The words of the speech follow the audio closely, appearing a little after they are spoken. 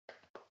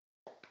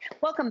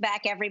Welcome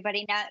back,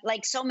 everybody. Now,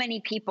 like so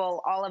many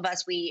people, all of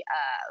us, we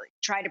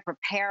try to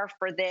prepare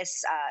for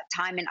this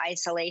time in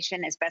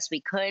isolation as best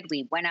we could.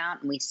 We went out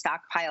and we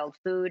stockpiled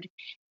food,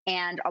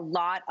 and a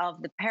lot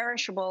of the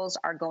perishables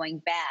are going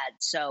bad.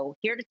 So,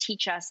 here to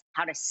teach us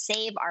how to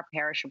save our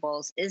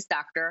perishables is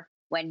Dr.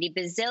 Wendy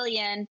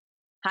Bazilian.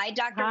 Hi,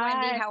 Dr.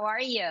 Wendy. Hi. How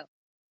are you?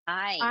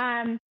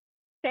 Hi.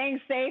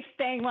 Staying safe,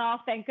 staying well,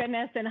 thank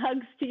goodness, and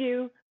hugs to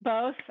you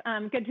both.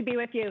 Good to be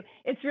with you.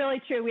 It's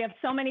really true. We have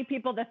so many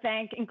people to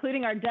thank,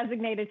 including our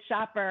designated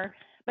shopper,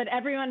 but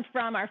everyone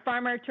from our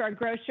farmer to our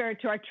grocer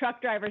to our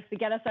truck drivers to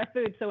get us our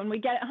food. So when we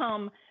get it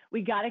home,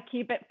 we got to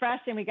keep it fresh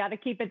and we got to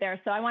keep it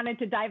there. So I wanted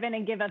to dive in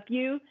and give a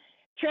few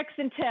tricks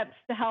and tips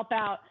to help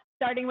out,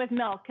 starting with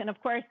milk. And of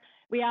course,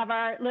 we have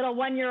our little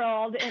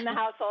 1-year-old in the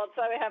household.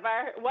 So we have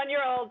our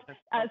 1-year-old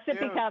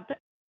sippy cup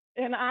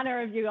in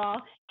honor of you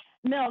all.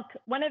 Milk,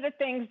 one of the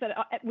things that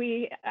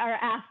we are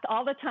asked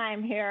all the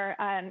time here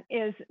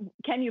is,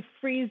 can you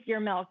freeze your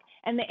milk?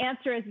 And the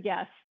answer is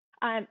yes.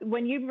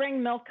 When you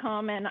bring milk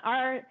home, and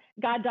our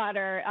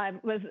goddaughter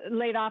was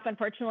laid off,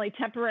 unfortunately,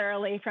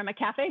 temporarily from a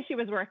cafe she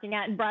was working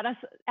at and brought us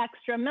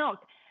extra milk.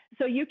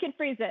 So you can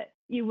freeze it.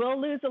 You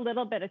will lose a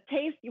little bit of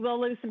taste. You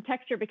will lose some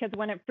texture because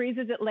when it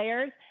freezes, it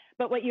layers.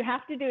 But what you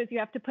have to do is you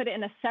have to put it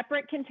in a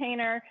separate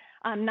container,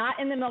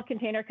 not in the milk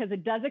container because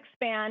it does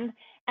expand.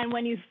 And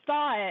when you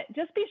thaw it,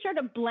 just be sure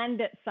to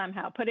blend it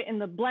somehow. Put it in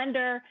the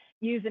blender,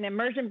 use an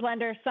immersion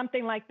blender,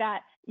 something like that.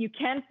 You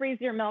can freeze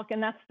your milk,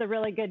 and that's the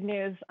really good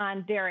news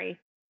on dairy.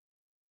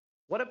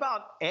 What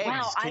about Wow,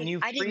 eggs? Can you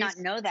I did not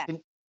freeze? know that.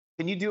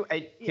 Can you do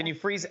a? Can Yeah. you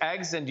freeze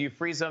eggs? And do you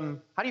freeze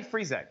them? How do you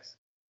freeze eggs?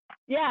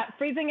 Yeah,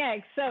 freezing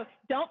eggs. So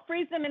don't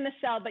freeze them in the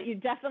shell, but you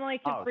definitely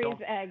can Oh, freeze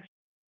don't. eggs.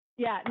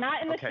 Yeah,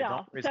 not in the Okay, shell.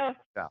 don't freeze. So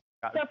Yeah,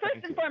 got So it. first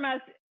Thank and you.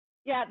 foremost,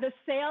 yeah, the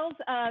sales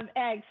of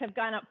eggs have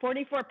gone up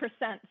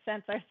 44%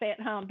 since our stay at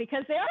home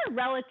because they are a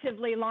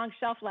relatively long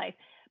shelf life.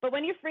 But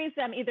when you freeze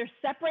them, either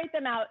separate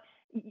them out,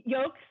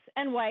 yolks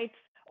and whites,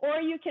 or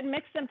you can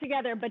mix them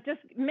together, but just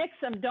mix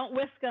them, don't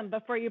whisk them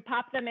before you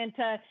pop them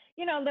into,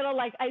 little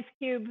like ice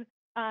cube,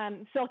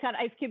 silicone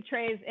ice cube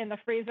trays in the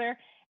freezer.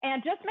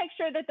 And just make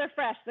sure that they're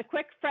fresh. The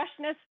quick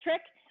freshness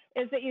trick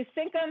is that you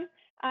sink them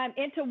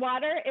into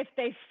water. If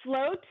they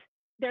float,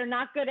 they're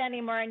not good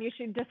anymore and you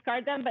should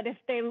discard them. But if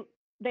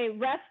they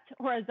rest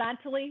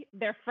horizontally,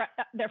 they're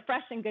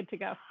fresh and good to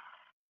go.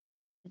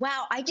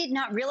 Wow, I did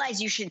not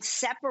realize you should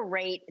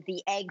separate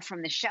the egg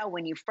from the shell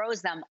when you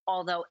froze them,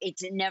 although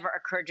it's never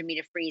occurred to me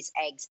to freeze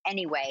eggs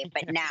anyway,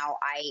 but now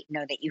I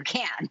know that you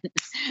can.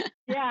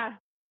 Yeah.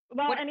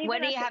 Well, what and what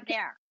even do you have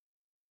there?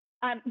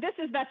 this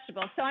is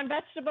vegetables. So on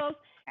vegetables,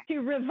 to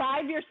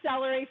revive your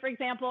celery, for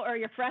example, or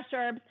your fresh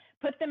herbs,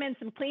 put them in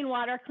some clean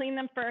water, clean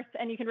them first,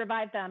 and you can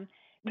revive them.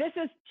 This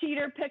is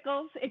cheater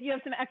pickles. If you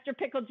have some extra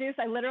pickle juice,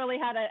 I literally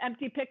had an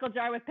empty pickle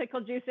jar with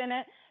pickle juice in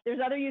it. There's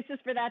other uses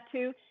for that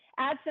too.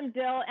 Add some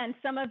dill and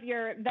some of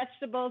your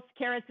vegetables,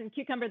 carrots and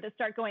cucumber that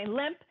start going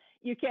limp.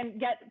 You can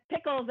get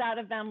pickles out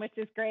of them, which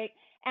is great.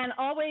 And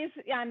always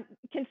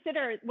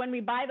consider when we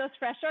buy those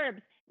fresh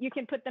herbs, you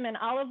can put them in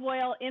olive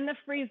oil in the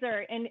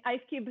freezer in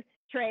ice cube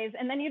trays,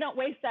 and then you don't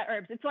waste that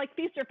herbs. It's like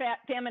feast or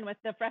famine with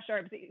the fresh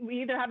herbs.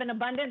 We either have an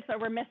abundance or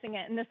we're missing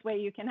it. And this way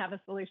you can have a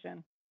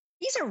solution.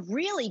 These are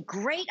really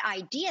great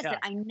ideas Yeah. that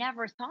I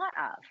never thought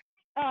of.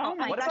 Oh, Oh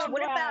my I'm gosh, so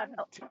what about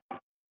glad.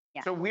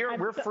 yeah. So we're I'm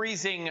we're so-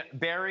 freezing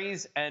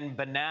berries and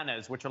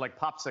bananas, which are like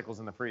popsicles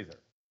in the freezer.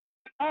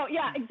 Oh,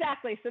 yeah,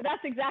 exactly. So that's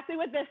exactly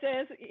what this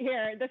is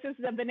here. This is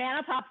the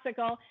banana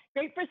popsicle.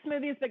 Great for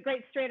smoothies, but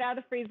great straight out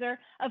of the freezer.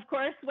 Of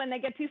course, when they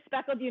get too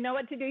speckled, you know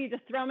what to do. You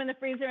just throw them in the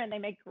freezer and they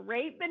make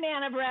great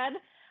banana bread.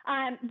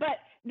 But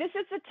this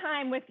is the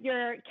time with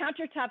your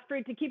countertop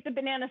fruit to keep the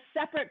bananas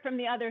separate from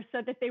the others so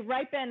that they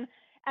ripen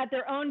at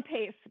their own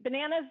pace.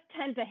 Bananas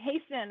tend to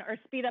hasten or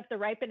speed up the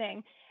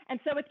ripening.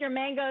 And so with your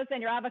mangoes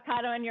and your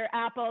avocado and your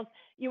apples,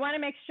 you want to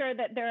make sure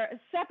that they're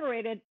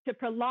separated to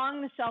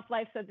prolong the shelf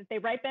life so that they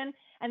ripen.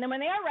 And then when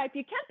they are ripe,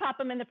 you can pop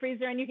them in the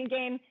freezer and you can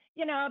gain,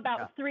 Yeah.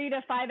 about 3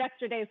 to 5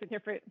 extra days with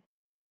your fruit.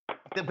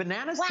 The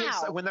bananas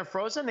taste Wow. when they're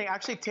frozen, they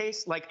actually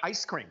taste like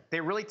ice cream.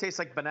 They really taste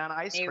like banana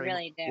ice They cream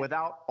really do.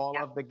 without all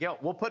Yeah. of the guilt.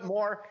 We'll put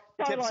more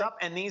tips Totally. up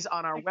and these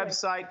on our Thank you.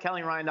 website,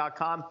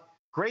 kellyryan.com.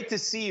 Great to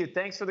see you.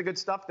 Thanks for the good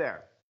stuff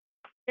there.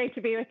 Great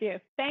to be with you.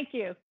 Thank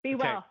you. Be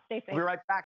Okay. well. Stay safe. We'll be right back.